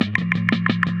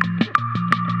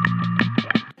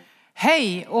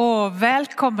Hej och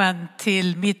välkommen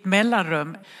till mitt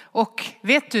mellanrum. Och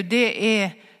vet du, det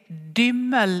är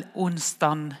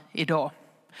dymmelonsdagen idag.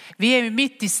 Vi är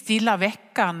mitt i stilla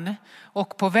veckan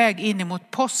och på väg in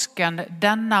emot påsken,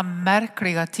 denna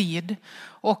märkliga tid.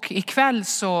 Och ikväll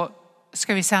så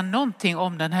ska vi säga någonting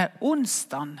om den här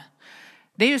onsdagen.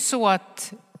 Det är ju så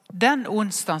att den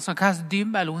onsdagen som kallas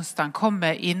dymmelonsdagen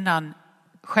kommer innan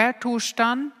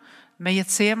skärtorsdagen, med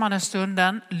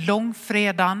Getsemane-stunden,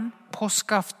 långfredagen,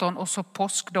 påskafton och så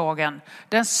påskdagen.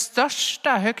 Den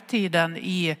största högtiden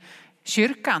i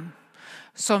kyrkan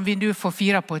som vi nu får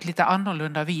fira på ett lite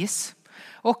annorlunda vis.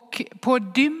 Och på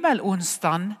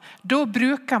dymmelonsdagen då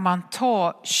brukar man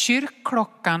ta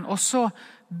kyrkklockan och så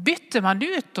byter man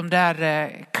ut de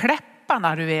där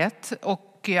kläpparna du vet.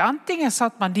 Och antingen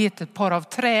satt man dit ett par av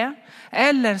trä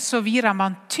eller så virar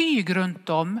man tyg runt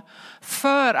om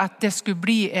för att det skulle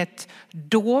bli ett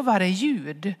dovare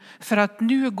ljud. För att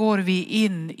nu går vi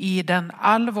in i den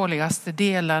allvarligaste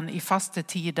delen i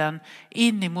fastetiden,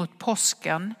 in emot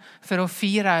påsken för att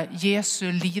fira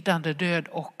Jesu lidande, död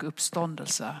och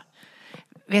uppståndelse.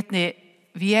 Vet ni,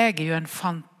 vi äger ju en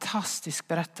fantastisk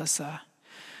berättelse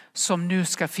som nu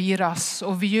ska firas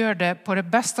och vi gör det på det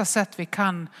bästa sätt vi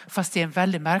kan fast det är en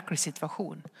väldigt märklig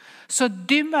situation. Så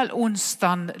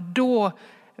dymmelonsdagen, då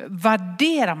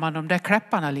värderar man de där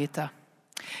kläpparna lite.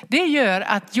 Det gör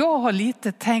att jag har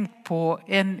lite tänkt på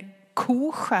en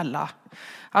koskälla.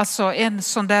 Alltså en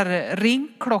sån där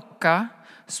ringklocka.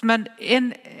 Men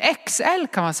en XL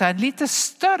kan man säga, en lite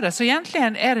större. Så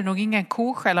egentligen är det nog ingen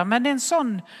koskälla, men en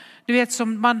sån du vet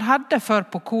som man hade för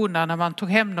på korna när man tog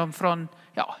hem dem från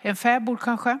en fäbod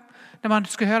kanske. När man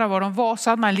skulle höra vad de var så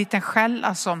hade man en liten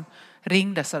skälla som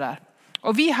ringde sådär.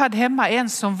 Och vi hade hemma en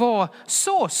som var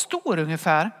så stor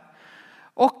ungefär.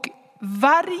 Och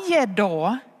varje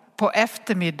dag på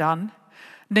eftermiddagen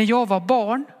när jag var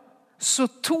barn så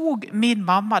tog min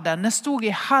mamma den. Den stod i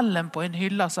hallen på en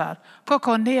hylla så här.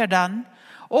 Plockade hon ner den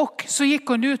och så gick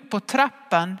hon ut på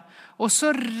trappen och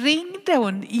så ringde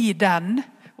hon i den.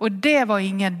 Och det var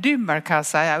ingen dymmel kan jag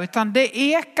säga, utan det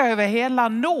ekade över hela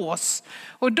Nås.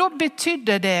 Och då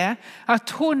betydde det att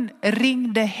hon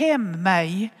ringde hem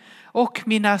mig och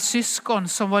mina syskon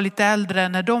som var lite äldre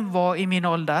när de var i min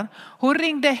ålder. Hon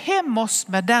ringde hem oss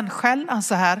med den skällan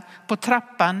så här på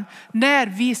trappan när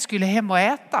vi skulle hem och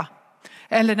äta.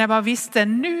 Eller när man visste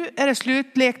nu är det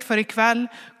slutlekt för ikväll,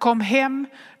 kom hem.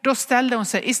 Då ställde hon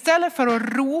sig, istället för att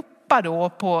ropa då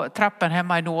på trappen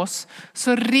hemma i Nås,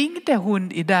 så ringde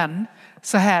hon i den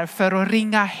så här för att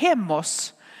ringa hem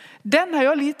oss. Den har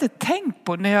jag lite tänkt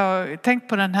på när jag tänkt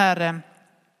på den här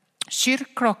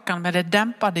kyrkklockan med det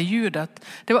dämpade ljudet.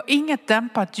 Det var inget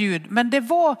dämpat ljud, men det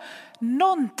var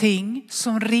någonting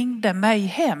som ringde mig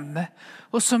hem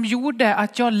och som gjorde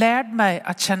att jag lärde mig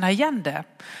att känna igen det.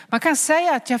 Man kan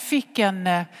säga att jag fick en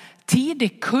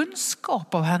tidig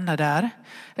kunskap av henne där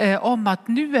om att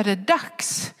nu är det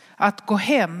dags att gå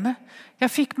hem.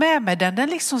 Jag fick med mig den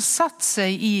liksom satt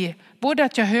sig i både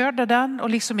att jag hörde den och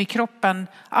liksom i kroppen.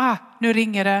 Nu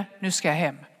ringer det, nu ska jag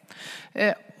hem.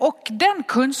 Och den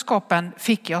kunskapen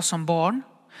fick jag som barn.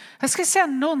 Jag ska säga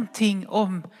någonting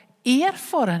om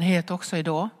erfarenhet också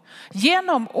idag.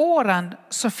 Genom åren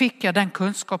så fick jag den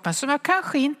kunskapen som jag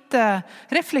kanske inte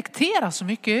reflekterar så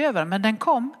mycket över, men den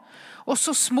kom. Och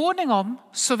så småningom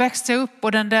så växte jag upp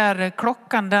och den där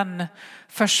klockan den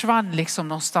försvann liksom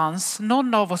någonstans.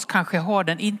 Någon av oss kanske har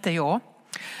den, inte jag.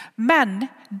 Men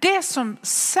det som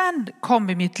sen kom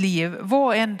i mitt liv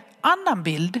var en annan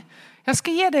bild. Jag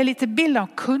ska ge dig lite bild av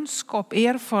kunskap,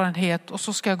 erfarenhet och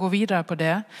så ska jag gå vidare på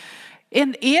det. En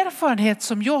erfarenhet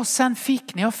som jag sen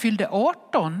fick när jag fyllde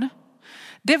 18.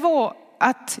 Det var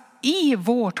att i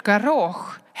vårt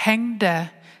garage hängde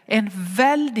en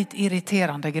väldigt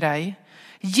irriterande grej.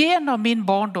 Genom min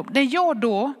barndom. När jag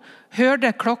då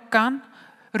hörde klockan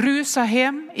rusa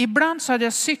hem. Ibland så hade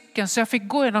jag cykeln så jag fick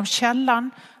gå genom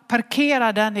källaren.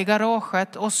 Parkera den i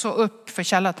garaget och så upp för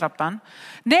källartrappan.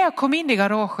 När jag kom in i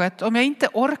garaget, om jag inte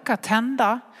orkade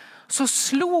tända, så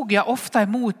slog jag ofta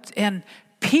emot en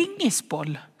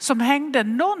pingisboll som hängde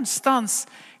någonstans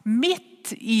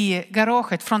mitt i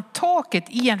garaget från taket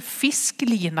i en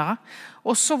fisklina.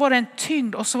 Och så var det en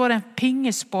tyngd och så var det en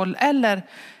pingisboll eller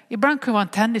ibland kunde det vara en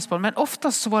tennisboll, men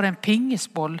oftast så var det en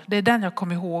pingisboll. Det är den jag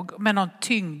kommer ihåg med någon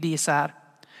tyngd i så här.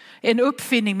 En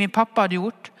uppfinning min pappa hade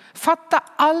gjort. Fatta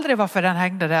aldrig varför den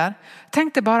hängde där.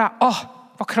 Tänkte bara,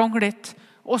 vad krångligt.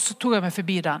 Och så tog jag mig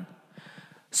förbi den.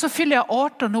 Så fyller jag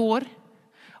 18 år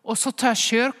och så tar jag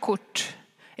körkort.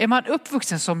 Är man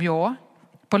uppvuxen som jag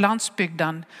på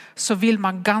landsbygden så vill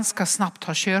man ganska snabbt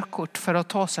ha körkort för att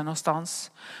ta sig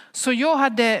någonstans. Så jag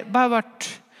hade bara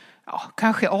varit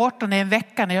kanske 18 en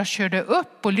vecka när jag körde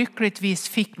upp och lyckligtvis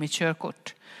fick mitt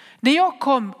körkort. När jag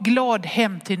kom glad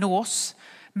hem till Nås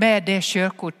med det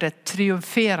körkortet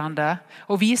triumferande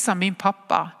och visade min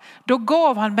pappa, då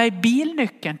gav han mig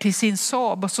bilnyckeln till sin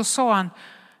Saab och så sa han: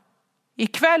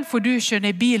 ikväll får du köra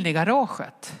ner bilen i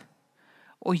garaget.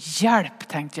 Och hjälp,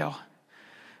 tänkte jag.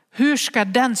 Hur ska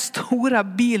den stora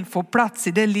bilen få plats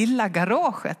i det lilla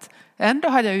garaget? Ändå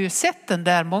hade jag ju sett den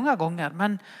där många gånger.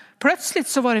 Men plötsligt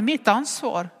så var det mitt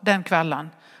ansvar den kvällen.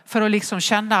 För att liksom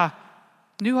känna,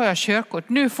 nu har jag körkort.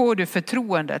 Nu får du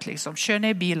förtroendet liksom. Kör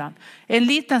ner bilen. En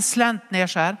liten slänt ner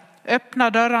så här. Öppna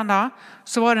dörrarna.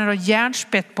 Så var det något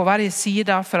järnspett på varje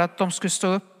sida för att de skulle stå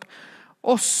upp.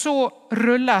 Och så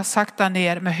rulla sakta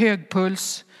ner med hög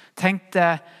puls.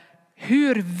 Tänkte,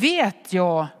 hur vet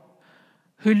jag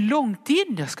hur långt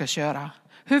in jag ska köra?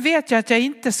 Hur vet jag att jag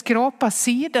inte skrapar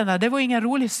sidorna? Det var ingen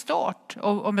rolig start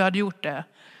om jag hade gjort det.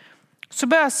 Så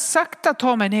började jag sakta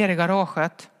ta mig ner i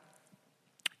garaget.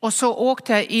 Och så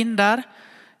åkte jag in där.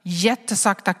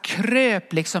 Jättesakta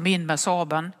kröp liksom in med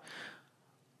Saaben.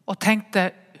 Och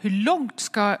tänkte, hur långt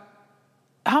ska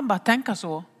han bara tänka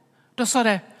så? Då sa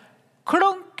det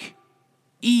klunk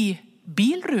i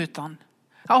bilrutan.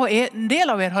 Ja, en del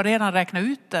av er har redan räknat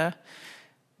ut det.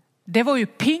 Det var ju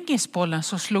pingisbollen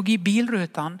som slog i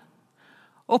bilrutan.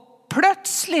 Och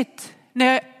plötsligt när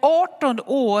jag är 18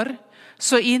 år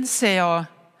så inser jag,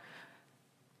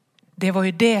 det var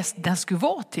ju det den skulle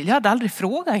vara till. Jag hade aldrig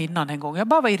frågat innan en gång. Jag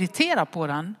bara var irriterad på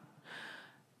den.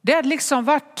 Det hade liksom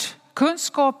varit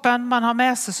kunskapen man har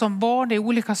med sig som barn i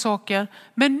olika saker.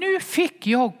 Men nu fick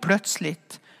jag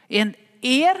plötsligt en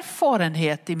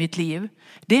erfarenhet i mitt liv.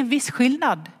 Det är en viss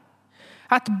skillnad.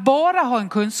 Att bara ha en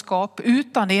kunskap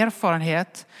utan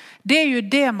erfarenhet, det är ju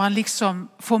det man liksom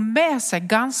får med sig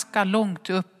ganska långt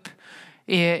upp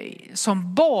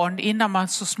som barn innan man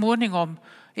så småningom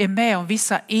är med om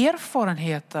vissa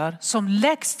erfarenheter som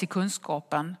läggs till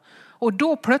kunskapen. Och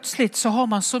då plötsligt så har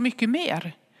man så mycket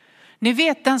mer. Ni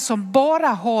vet, den som bara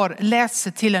har läst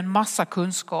sig till en massa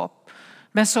kunskap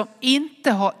men som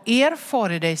inte har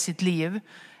erfarit det i sitt liv,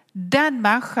 den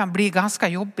människan blir ganska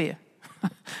jobbig.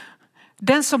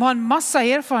 Den som har en massa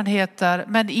erfarenheter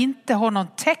men inte har någon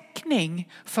täckning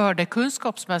för det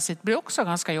kunskapsmässigt blir också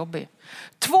ganska jobbig.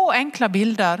 2 enkla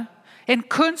bilder. En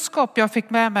kunskap jag fick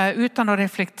med mig utan att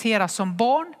reflektera som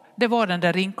barn, det var den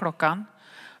där ringklockan.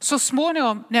 Så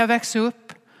småningom när jag växer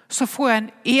upp så får jag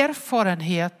en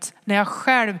erfarenhet när jag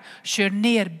själv kör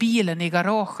ner bilen i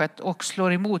garaget och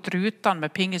slår emot rutan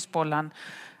med pingisbollen.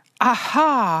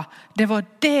 Aha, det var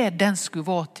det den skulle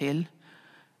vara till.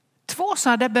 2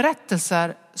 sådana där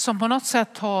berättelser som på något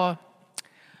sätt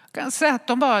kan säga att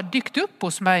de har dykt upp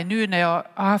hos mig nu när jag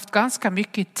har haft ganska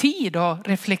mycket tid att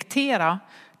reflektera.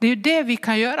 Det är ju det vi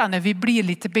kan göra när vi blir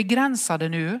lite begränsade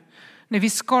nu. När vi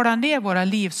skalar ner våra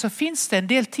liv så finns det en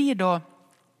del tid att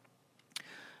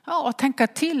tänka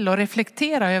till och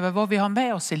reflektera över vad vi har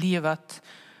med oss i livet.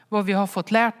 Vad vi har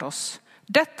fått lärt oss.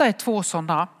 Detta är 2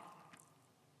 sådana.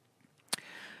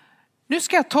 Nu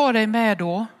ska jag ta dig med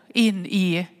då in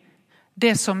i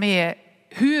det som är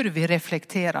hur vi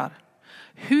reflekterar.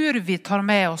 Hur vi tar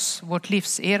med oss vårt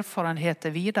livs erfarenheter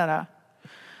vidare.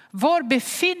 Var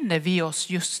befinner vi oss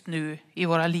just nu i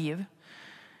våra liv?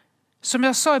 Som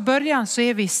jag sa i början så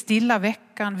är vi i stilla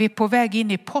veckan. Vi är på väg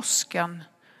in i påsken.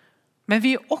 Men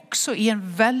vi är också i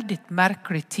en väldigt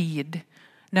märklig tid.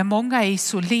 När många är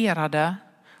isolerade.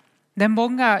 När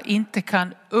många inte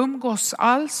kan umgås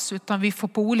alls. Utan vi får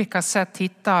på olika sätt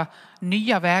hitta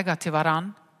nya vägar till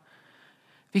varann.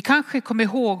 Vi kanske kommer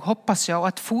ihåg, hoppas jag,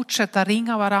 att fortsätta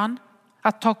ringa varann.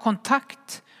 Att ta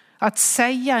kontakt. Att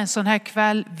säga en sån här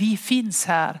kväll, vi finns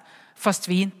här. Fast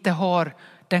vi inte har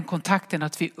den kontakten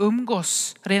att vi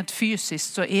umgås rent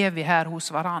fysiskt, så är vi här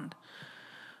hos varann.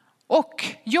 Och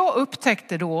jag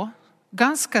upptäckte då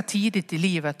ganska tidigt i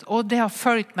livet, och det har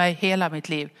följt mig hela mitt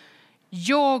liv.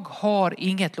 Jag har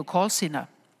inget lokalsinne.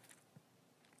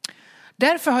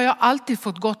 Därför har jag alltid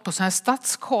fått gått på såna här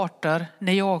stadskartor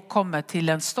när jag kommer till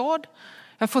en stad.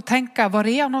 Jag får tänka, var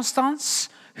är jag någonstans?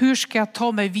 Hur ska jag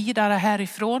ta mig vidare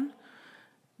härifrån?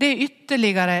 Det är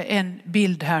ytterligare en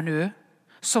bild här nu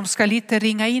som ska lite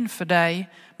ringa in för dig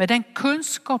med den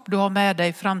kunskap du har med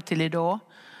dig fram till idag.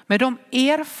 Med de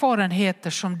erfarenheter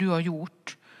som du har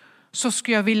gjort, så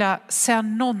skulle jag vilja säga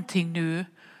någonting nu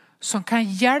som kan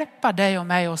hjälpa dig och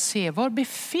mig att se, var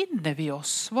befinner vi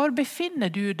oss? Var befinner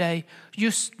du dig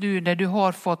just nu när du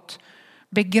har fått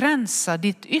begränsa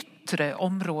ditt yttre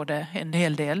område en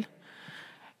hel del?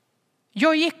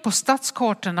 Jag gick på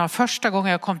stadskartorna första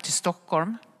gången jag kom till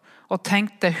Stockholm och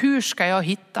tänkte, hur ska jag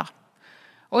hitta?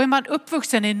 Och är man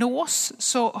uppvuxen i Nås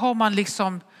så har man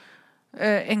liksom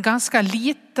en ganska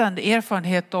liten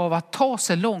erfarenhet av att ta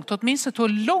sig långt. Åtminstone tog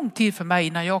lång tid för mig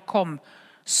när jag kom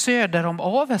söder om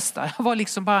Avesta. Jag var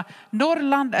liksom bara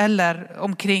Norrland eller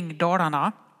omkring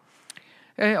Dalarna.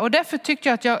 Och därför tyckte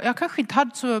jag att jag kanske inte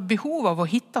hade så behov av att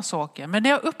hitta saker. Men när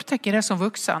jag upptäcker det som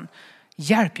vuxen,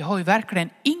 hjälp, jag har ju verkligen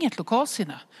inget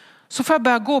lokalsinne. Så får jag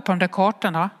börja gå på de där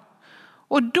kartorna.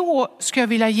 Och då ska jag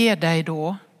vilja ge dig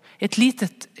då ett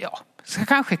litet, ska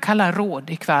kanske kalla råd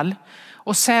ikväll.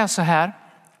 Och säga så här.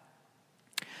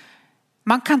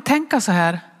 Man kan tänka så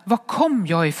här, var kom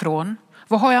jag ifrån?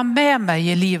 Vad har jag med mig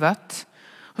i livet?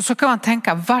 Och så kan man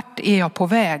tänka, vart är jag på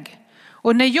väg?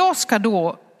 Och när jag ska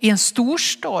då i en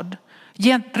storstad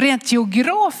rent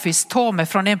geografiskt ta mig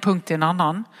från en punkt till en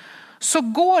annan, så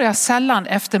går jag sällan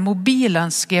efter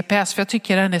mobilens GPS, för jag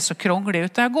tycker den är så krånglig,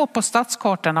 utan jag går på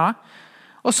stadskartorna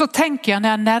och så tänker jag när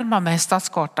jag närmar mig en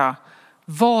stadskarta,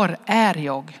 var är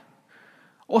jag?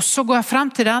 Och så går jag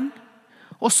fram till den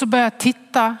och så börjar jag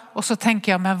titta och så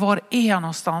tänker jag, men var är jag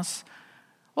någonstans?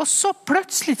 Och så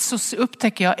plötsligt så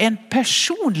upptäcker jag en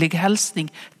personlig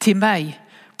hälsning till mig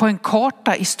på en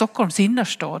karta i Stockholms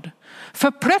innerstad.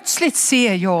 För plötsligt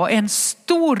ser jag en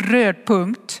stor röd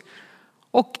punkt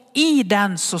och i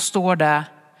den så står det,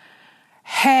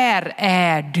 här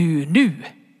är du nu.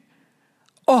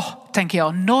 Tänker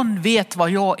jag, någon vet vad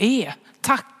jag är.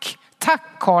 Tack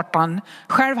kartan.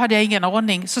 Själv hade jag ingen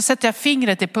aning. Så sätter jag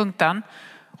fingret i punkten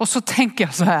och så tänker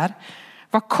jag så här,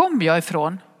 var kom jag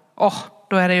ifrån?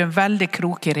 Då är det ju en väldigt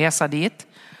krokig resa dit.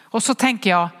 Och så tänker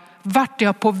jag, vart är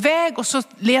jag på väg? Och så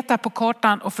letar jag på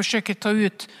kartan och försöker ta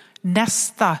ut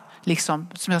nästa liksom,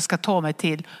 som jag ska ta mig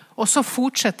till. Och så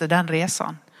fortsätter den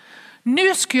resan.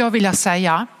 Nu skulle jag vilja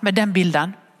säga med den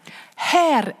bilden,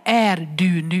 här är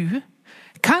du nu.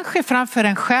 Kanske framför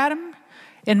en skärm,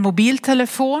 en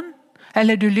mobiltelefon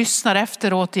eller du lyssnar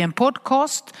efteråt i en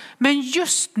podcast. Men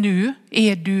just nu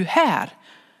är du här.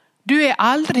 Du är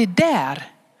aldrig där.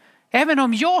 Även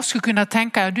om jag skulle kunna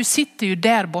tänka, du sitter ju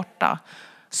där borta.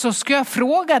 Så ska jag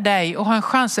fråga dig och ha en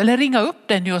chans eller ringa upp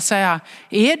dig nu och säga,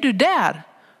 är du där?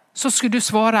 Så skulle du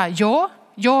svara, ja,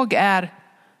 jag är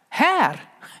här.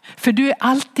 För du är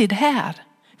alltid här.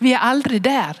 Vi är aldrig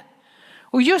där.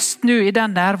 Och just nu i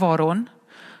den närvaron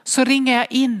så ringer jag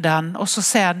in den och så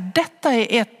säger jag, detta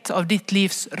är ett av ditt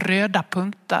livs röda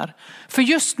punkter. För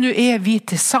just nu är vi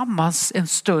tillsammans en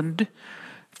stund.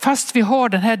 Fast vi har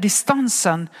den här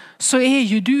distansen så är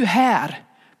ju du här.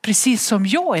 Precis som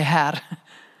jag är här.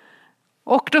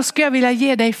 Och då ska jag vilja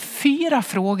ge dig 4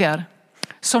 frågor.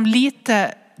 Som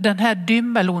lite den här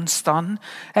dymmelonsdagen.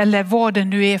 Eller vad det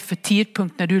nu är för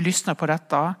tidpunkt när du lyssnar på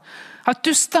detta. Att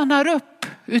du stannar upp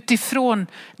utifrån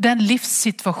den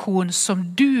livssituation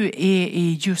som du är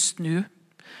i just nu.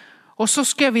 Och så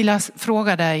ska jag vilja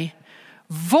fråga dig.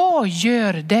 Vad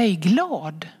gör dig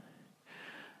glad?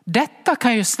 Detta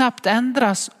kan ju snabbt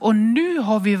ändras och nu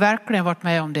har vi verkligen varit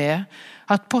med om det.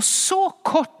 Att på så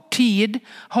kort tid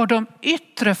har de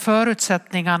yttre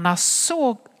förutsättningarna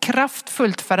så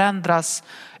kraftfullt förändrats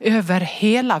över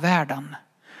hela världen.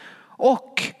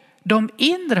 Och de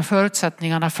inre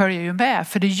förutsättningarna följer ju med,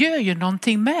 för det gör ju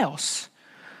någonting med oss.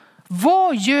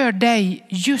 Vad gör dig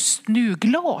just nu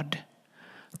glad?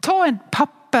 Ta en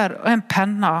papper och en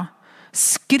penna,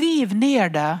 skriv ner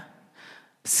det.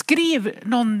 Skriv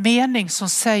någon mening som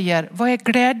säger, vad är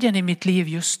glädjen i mitt liv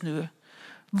just nu?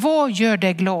 Vad gör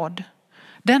dig glad?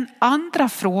 Den andra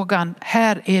frågan,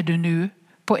 här är du nu,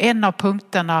 på en av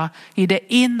punkterna i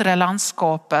det inre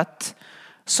landskapet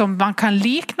som man kan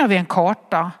likna vid en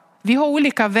karta. Vi har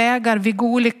olika vägar, vi går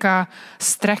olika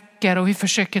sträckor och vi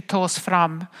försöker ta oss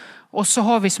fram. Och så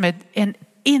har vi som en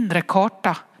inre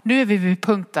karta. Nu är vi vid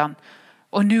punkten.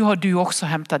 Och nu har du också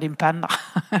hämtat din penna.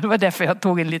 Det var därför jag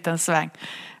tog en liten sväng.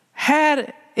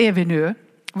 Här är vi nu.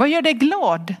 Vad gör dig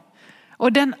glad?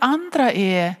 Och den andra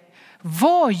är,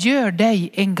 vad gör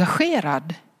dig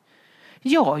engagerad?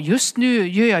 Ja, just nu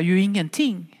gör jag ju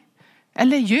ingenting.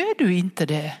 Eller gör du inte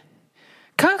det?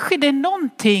 Kanske det är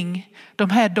någonting de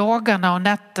här dagarna och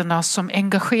nätterna som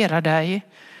engagerar dig.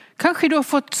 Kanske du har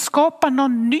fått skapa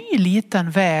någon ny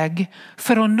liten väg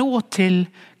för att nå till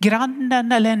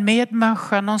grannen eller en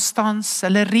medmänniska någonstans.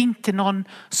 Eller ring till någon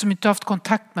som inte haft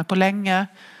kontakt med på länge.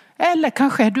 Eller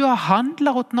kanske du har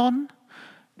handlat åt någon.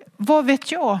 Vad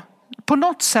vet jag? På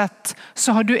något sätt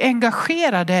så har du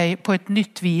engagerat dig på ett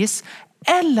nytt vis.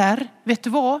 Eller, vet du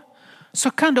vad?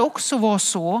 Så kan det också vara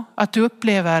så att du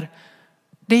upplever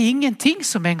det är ingenting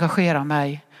som engagerar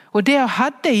mig. Och det jag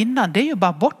hade innan, det är ju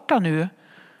bara borta nu.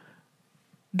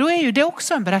 Då är ju det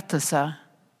också en berättelse.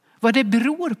 Vad det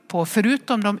beror på,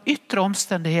 förutom de yttre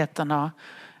omständigheterna.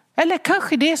 Eller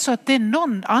kanske det är så att det är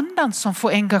någon annan som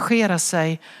får engagera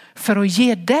sig för att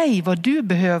ge dig vad du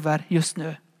behöver just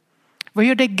nu. Vad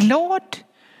gör dig glad?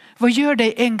 Vad gör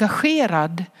dig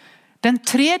engagerad? Den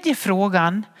tredje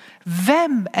frågan,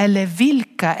 vem eller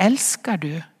vilka älskar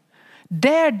du?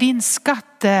 Där din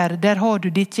skatt är, där har du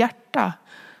ditt hjärta.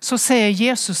 Så säger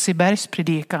Jesus i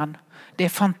bergspredikan. Det är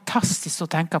fantastiskt att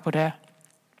tänka på det.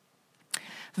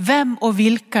 Vem och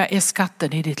vilka är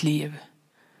skatten i ditt liv?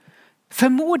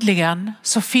 Förmodligen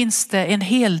så finns det en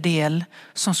hel del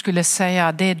som skulle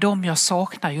säga det är de jag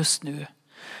saknar just nu.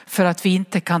 För att vi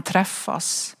inte kan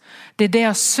träffas. Det är det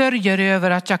jag sörjer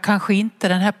över att jag kanske inte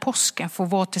den här påsken får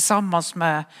vara tillsammans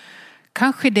med.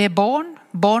 Kanske det är barn,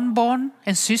 barnbarn,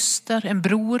 en syster, en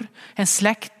bror, en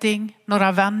släkting,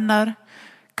 några vänner.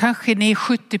 Kanske ni är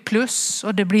 70 plus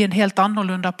och det blir en helt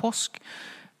annorlunda påsk.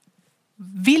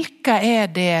 Vilka är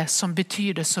det som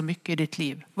betyder så mycket i ditt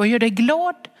liv? Vad gör dig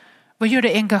glad? Vad gör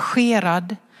dig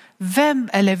engagerad? Vem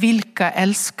eller vilka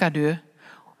älskar du?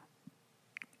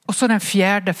 Och så den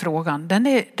fjärde frågan. Den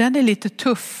är lite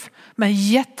tuff men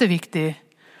jätteviktig.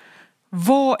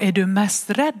 Vad är du mest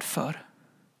rädd för?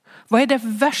 Vad är det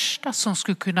värsta som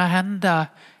skulle kunna hända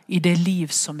i det liv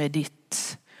som är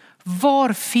ditt?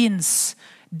 Var finns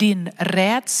din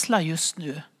rädsla just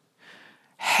nu?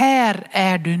 Här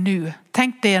är du nu.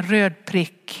 Tänk dig en röd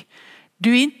prick.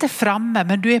 Du är inte framme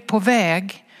men du är på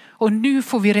väg. Och nu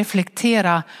får vi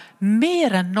reflektera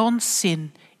mer än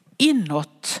någonsin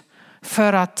inåt.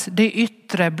 För att det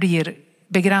yttre blir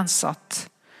begränsat.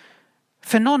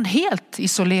 För någon helt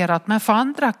isolerat men för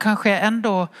andra kanske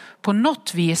ändå på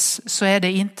något vis så är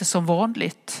det inte som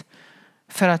vanligt.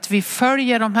 För att vi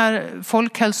följer de här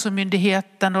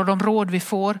Folkhälsomyndigheten och de råd vi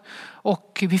får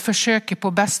och vi försöker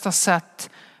på bästa sätt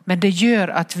men det gör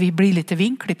att vi blir lite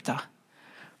vinklippta.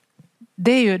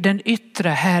 Det är ju den yttre,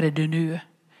 här är du nu.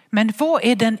 Men vad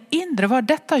är den inre? Vad har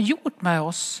detta gjort med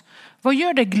oss? Vad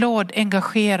gör dig glad,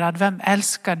 engagerad? Vem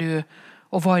älskar du?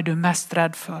 Och vad är du mest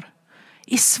rädd för?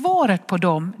 I svaret på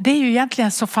dem, det är ju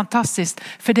egentligen så fantastiskt.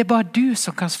 För det är bara du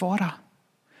som kan svara.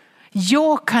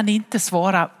 Jag kan inte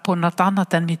svara på något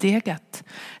annat än mitt eget.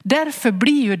 Därför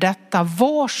blir ju detta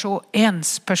vars och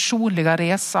ens personliga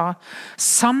resa.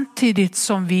 Samtidigt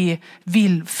som vi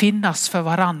vill finnas för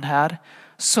varann här.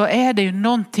 Så är det ju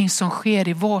någonting som sker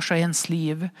i vars och ens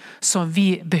liv. Som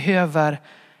vi behöver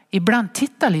ibland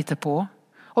titta lite på.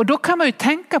 Och då kan man ju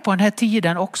tänka på den här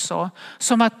tiden också.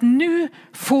 Som att nu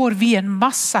får vi en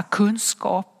massa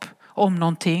kunskap om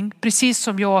någonting. Precis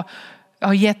som jag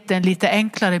har gett en lite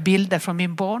enklare bilder från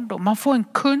min barndom. Man får en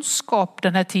kunskap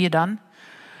den här tiden.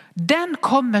 Den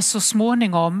kommer så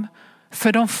småningom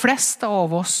för de flesta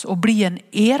av oss att bli en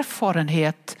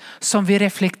erfarenhet som vi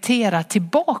reflekterar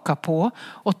tillbaka på.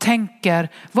 Och tänker,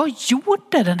 vad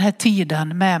gjorde den här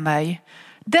tiden med mig?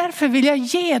 Därför vill jag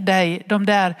ge dig de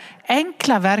där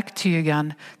enkla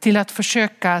verktygen till att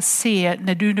försöka se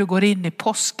när du nu går in i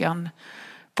påsken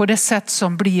på det sätt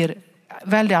som blir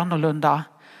väldigt annorlunda.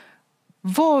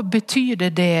 Vad betyder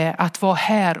det att vara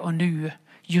här och nu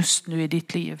just nu i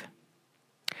ditt liv?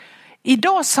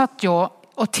 Idag satt jag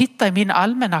och tittade i min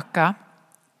almanacka.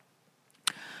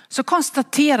 Så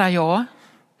konstaterar jag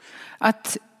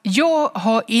att jag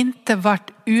har inte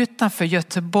varit utanför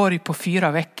Göteborg på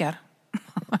 4 veckor.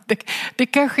 Det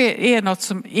kanske är något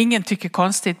som ingen tycker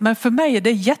konstigt, men för mig är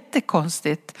det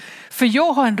jättekonstigt. För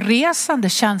jag har en resande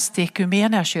tjänst i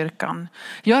Equmeniakyrkan.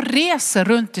 Jag reser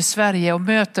runt i Sverige och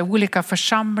möter olika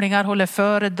församlingar, håller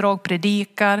föredrag,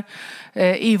 predikar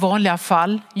i vanliga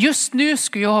fall. Just nu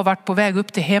skulle jag ha varit på väg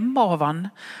upp till Hemavan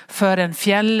för en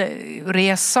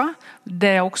fjällresa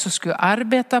där jag också skulle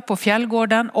arbeta på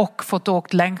fjällgården och fått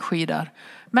åkt längdskidor.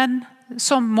 Men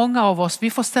som många av oss,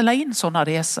 vi får ställa in sådana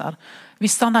resor. Vi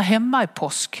stannar hemma i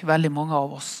påsk, väldigt många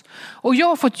av oss. Och jag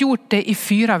har fått gjort det i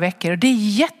 4 veckor. Det är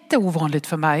jätteovanligt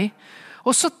för mig.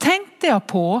 Och så tänkte jag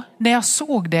på, när jag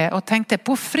såg det och tänkte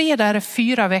på fredag är det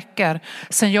 4 veckor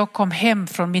sedan jag kom hem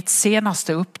från mitt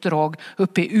senaste uppdrag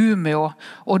uppe i Umeå.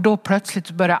 Och då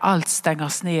plötsligt började allt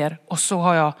stängas ner. Och så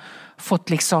har jag fått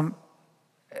liksom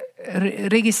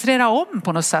registrera om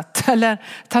på något sätt. Eller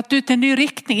tagit ut en ny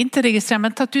riktning. Inte registrera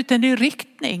men tagit ut en ny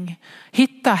riktning.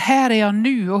 Hitta, här är jag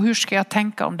nu och hur ska jag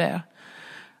tänka om det?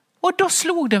 Och då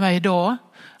slog det mig idag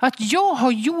att jag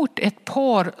har gjort ett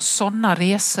par sådana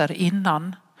resor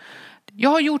innan. Jag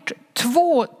har gjort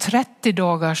 2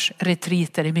 30-dagars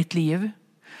retreater i mitt liv.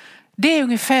 Det är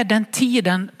ungefär den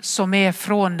tiden som är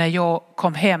från när jag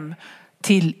kom hem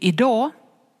till idag.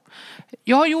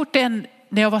 Jag har gjort en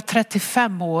när jag var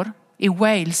 35 år i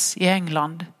Wales i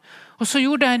England. Och så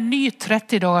gjorde jag en ny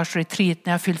 30-dagars retreat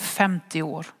när jag fyllt 50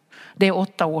 år. Det är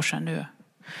 8 år sedan nu.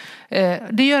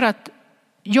 Det gör att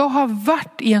jag har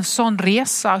varit i en sån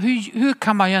resa. Hur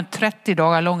kan man göra en 30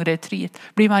 dagar lång retreat?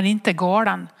 Blir man inte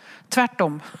galen?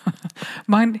 Tvärtom.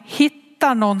 Man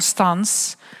hittar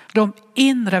någonstans de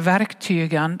inre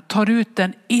verktygen, tar ut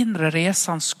den inre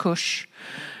resans kurs.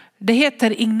 Det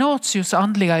heter Ignatius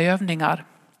andliga övningar.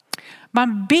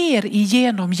 Man ber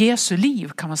igenom Jesu liv,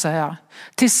 kan man säga,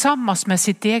 tillsammans med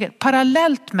sitt eget.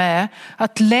 Parallellt med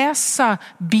att läsa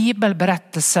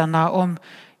bibelberättelserna om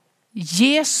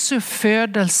Jesu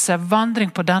födelse, vandring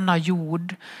på denna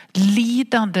jord,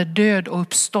 lidande, död och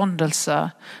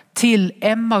uppståndelse, till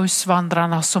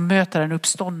Emmausvandrarna som möter den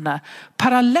uppståndne.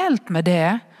 Parallellt med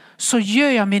det så gör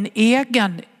jag min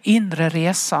egen inre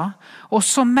resa och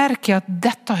så märker jag att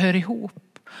detta hör ihop.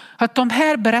 Att de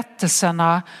här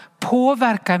berättelserna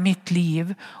påverkar mitt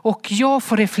liv och jag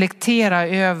får reflektera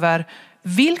över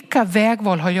vilka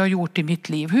vägval har jag gjort i mitt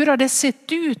liv? Hur har det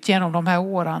sett ut genom de här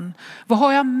åren? Vad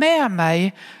har jag med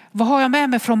mig? Vad har jag med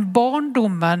mig från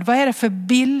barndomen? Vad är det för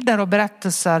bilder och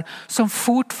berättelser som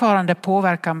fortfarande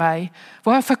påverkar mig?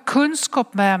 Vad har jag för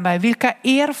kunskap med mig? Vilka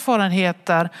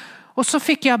erfarenheter? Och så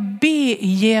fick jag be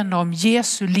igenom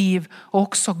Jesu liv och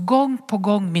också gång på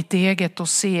gång mitt eget och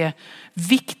se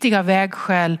viktiga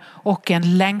vägskäl och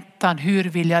en längtan. Hur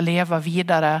vill jag leva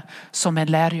vidare som en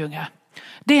lärjunge?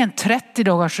 Det är en 30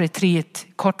 dagars retreat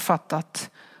kortfattat.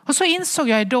 Och så insåg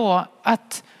jag idag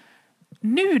att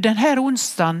nu den här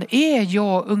onsdagen är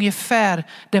jag ungefär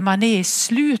där man är i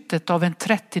slutet av en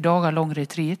 30 dagar lång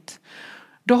retreat.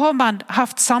 Då har man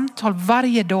haft samtal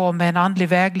varje dag med en andlig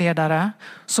vägledare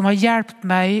som har hjälpt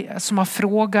mig, som har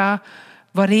frågat: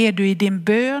 var är du i din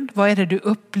bön? Vad är det du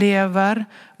upplever?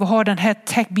 Vad har den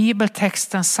här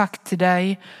bibeltexten sagt till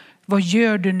dig? Vad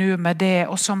gör du nu med det?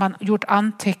 Och så har man gjort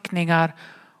anteckningar.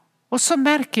 Och så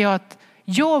märker jag att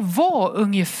jag var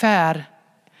ungefär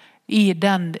i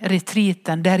den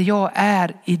retreaten där jag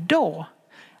är idag.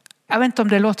 Jag vet inte om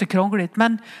det låter krångligt,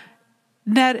 men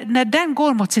när den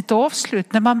går mot sitt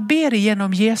avslut, när man ber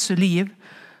igenom Jesu liv,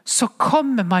 så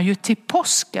kommer man ju till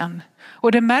påsken.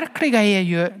 Och det märkliga är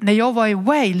ju, när jag var i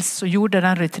Wales och gjorde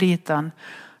den retreaten,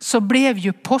 så blev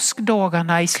ju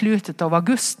påskdagarna i slutet av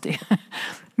augusti.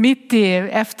 Mitt i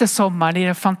eftersommaren i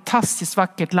ett fantastiskt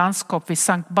vackert landskap vid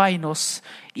St. Bainos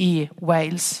i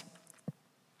Wales.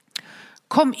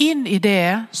 Kom in i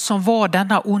det som var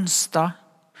denna onsdag.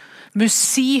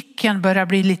 Musiken började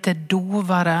bli lite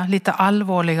dovare, lite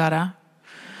allvarligare.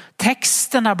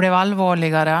 Texterna blev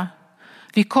allvarligare.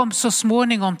 Vi kom så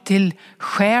småningom till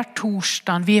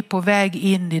skärtorsdagen. Vi är på väg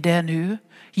in i det nu.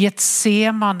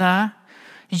 Getsemane,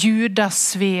 Judas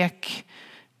svek,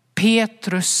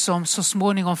 Petrus som så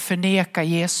småningom förnekar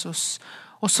Jesus.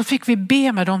 Och så fick vi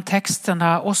be med de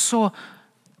texterna och så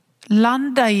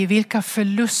landa i vilka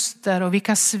förluster och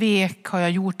vilka svek har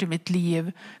jag gjort i mitt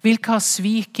liv. Vilka har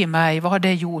svikit mig? Vad har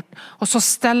det gjort? Och så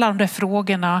ställa de där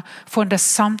frågorna, få den där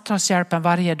samtalshjälpen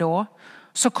varje dag.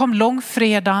 Så kom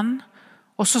långfredagen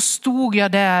och så stod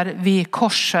jag där vid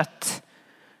korset.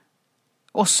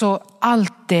 Och så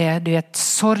allt det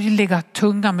sorgliga,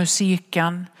 tunga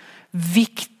musiken,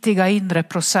 viktiga inre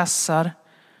processer.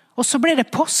 Och så blev det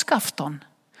påskafton.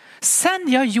 Sen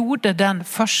jag gjorde den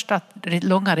första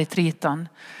långa retreaten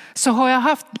så har jag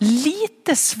haft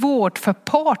lite svårt för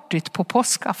partyt på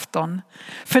påskafton.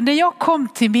 För när jag kom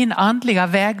till min andliga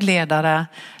vägledare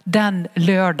den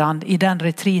lördagen i den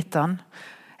retreaten,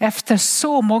 efter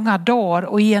så många dagar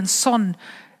och i en sån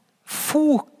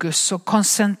fokus och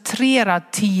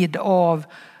koncentrerad tid av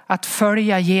att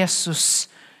följa Jesus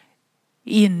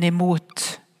in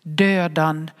emot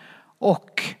döden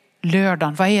och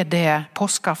lördagen, vad är det?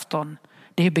 Påskafton,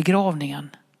 det är begravningen.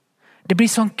 Det blir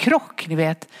sån krock, ni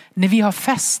vet, när vi har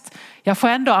fest. Jag får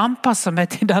ändå anpassa mig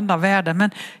till denna världen,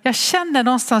 men jag känner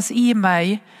någonstans i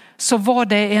mig så var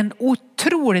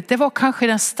det det var kanske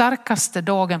den starkaste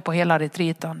dagen på hela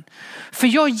retreaten. För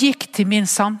jag gick till min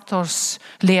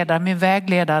samtalsledare, min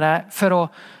vägledare, för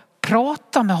att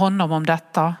prata med honom om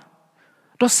detta.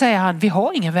 Då säger han: vi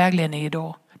har ingen vägledning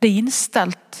idag. Det är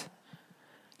inställt.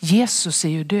 Jesus är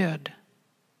ju död.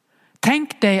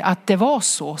 Tänk dig att det var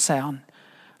så, säger han.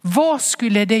 Vad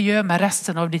skulle det göra med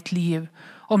resten av ditt liv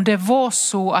om det var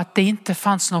så att det inte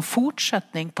fanns någon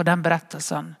fortsättning på den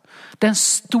berättelsen? Den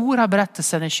stora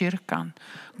berättelsen i kyrkan.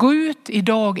 Gå ut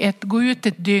idag, gå ut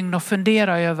ett dygn och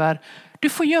fundera över, du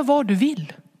får göra vad du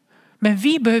vill. Men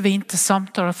vi behöver inte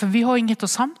samtala, för vi har inget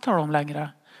att samtala om längre.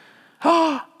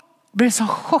 Det blev en sån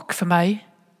chock för mig.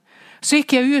 Så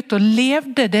gick jag ut och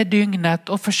levde det dygnet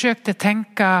och försökte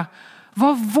tänka,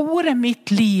 vad vore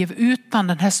mitt liv utan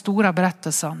den här stora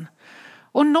berättelsen?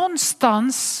 Och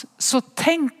någonstans så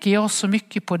tänker jag så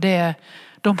mycket på det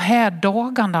de här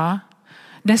dagarna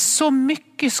när så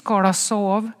mycket skalas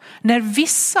av, när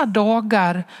vissa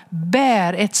dagar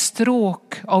bär ett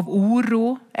stråk av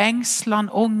oro, ängslan,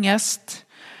 ångest,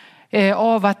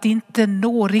 av att inte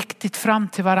nå riktigt fram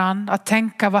till varandra, att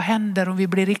tänka vad händer om vi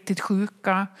blir riktigt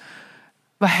sjuka,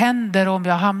 vad händer om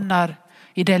jag hamnar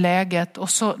i det läget, och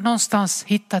så någonstans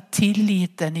hitta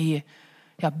tilliten i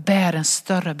jag bär en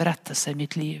större berättelse i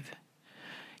mitt liv.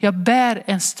 Jag bär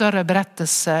en större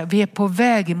berättelse. Vi är på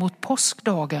väg emot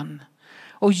påskdagen.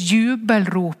 Och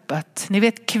jubelropet. Ni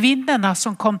vet kvinnorna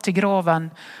som kom till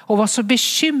graven och var så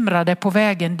bekymrade på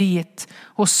vägen dit.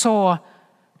 Och sa,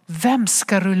 vem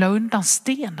ska rulla undan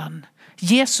stenen?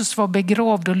 Jesus var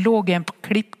begravd och låg i en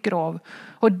klippgrav.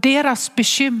 Och deras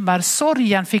bekymmer,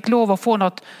 sorgen fick lov att få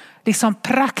något liksom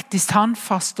praktiskt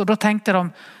handfast. Och då tänkte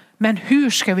de, men hur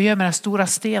ska vi göra med den stora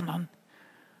stenen?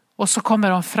 Och så kommer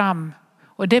de fram.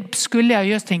 Och det skulle jag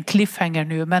just till en cliffhanger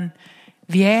nu, men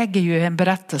vi äger ju en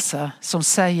berättelse som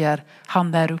säger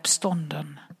han är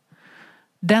uppstånden.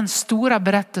 Den stora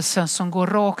berättelsen som går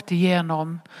rakt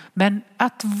igenom. Men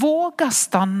att våga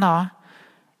stanna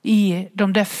i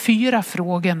de där 4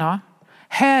 frågorna.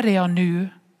 Här är jag nu.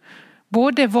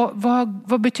 Både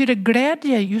vad betyder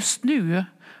glädje just nu?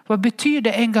 Vad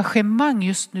betyder engagemang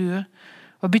just nu?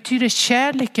 Vad betyder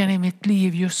kärleken i mitt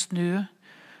liv just nu?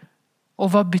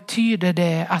 Och vad betyder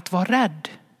det att vara rädd?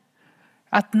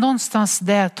 Att någonstans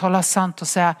där tala sant och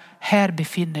säga, här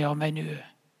befinner jag mig nu.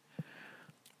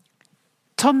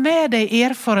 Ta med dig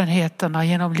erfarenheterna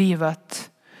genom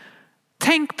livet.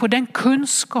 Tänk på den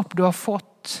kunskap du har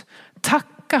fått.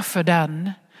 Tacka för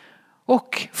den.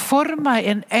 Och forma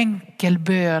en enkel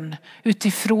bön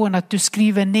utifrån att du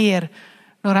skriver ner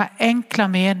några enkla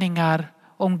meningar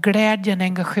om glädjen,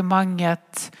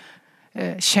 engagemanget,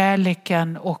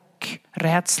 kärleken och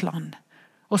rädslan.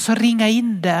 Och så ringa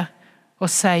in det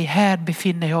och säg, här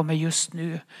befinner jag mig just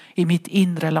nu i mitt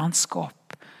inre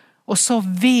landskap. Och så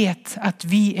vet att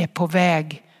vi är på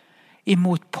väg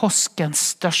emot påskens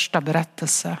största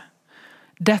berättelse.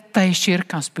 Detta är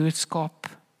kyrkans budskap.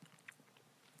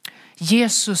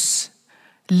 Jesus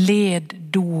led,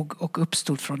 dog och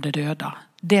uppstod från de döda.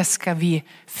 Det ska vi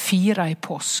fira i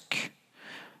påsk.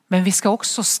 Men vi ska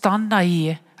också stanna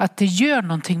i att det gör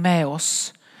någonting med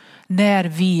oss när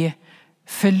vi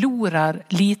förlorar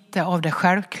lite av det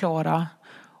självklara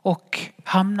och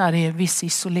hamnar i en viss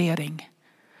isolering.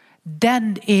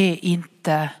 Den är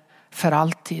inte för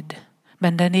alltid,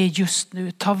 men den är just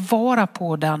nu. Ta vara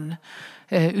på den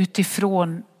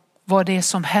utifrån vad det är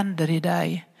som händer i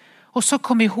dig. Och så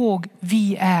kom ihåg,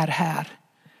 vi är här.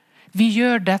 Vi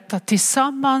gör detta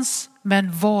tillsammans,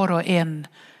 men var och en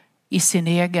i sin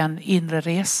egen inre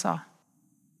resa.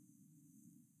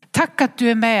 Tack att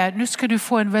du är med. Nu ska du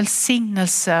få en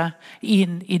välsignelse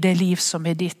in i det liv som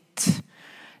är ditt.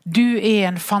 Du är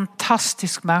en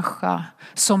fantastisk människa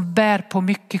som bär på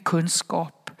mycket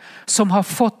kunskap. Som har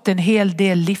fått en hel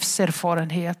del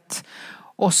livserfarenhet.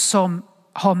 Och som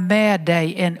har med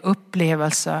dig en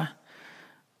upplevelse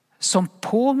som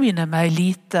påminner mig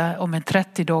lite om en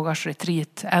 30-dagars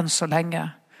retreat än så länge.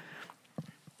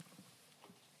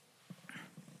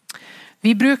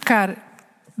 Vi brukar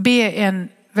be en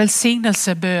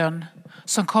välsignelsebön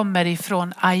som kommer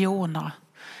ifrån Iona.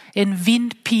 En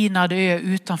vindpinad ö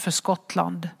utanför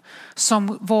Skottland.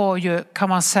 Som var ju, kan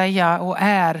man säga, och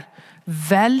är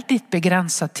väldigt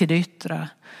begränsad till det yttre.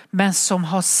 Men som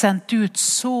har sänt ut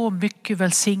så mycket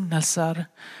välsignelser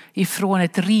ifrån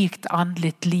ett rikt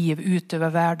andligt liv ut över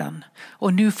världen.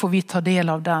 Och nu får vi ta del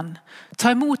av den.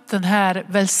 Ta emot den här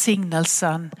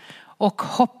välsignelsen och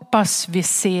hoppas vi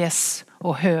ses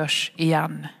och hörs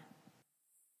igen.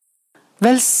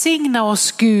 Välsigna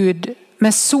oss Gud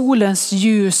med solens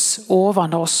ljus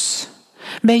ovan oss.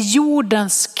 Med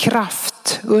jordens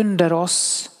kraft under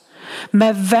oss.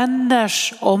 Med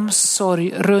vänners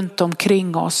omsorg runt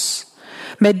omkring oss.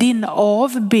 Med din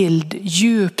avbild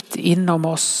djupt inom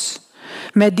oss.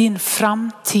 Med din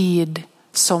framtid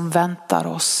som väntar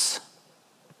oss.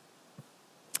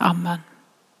 Amen.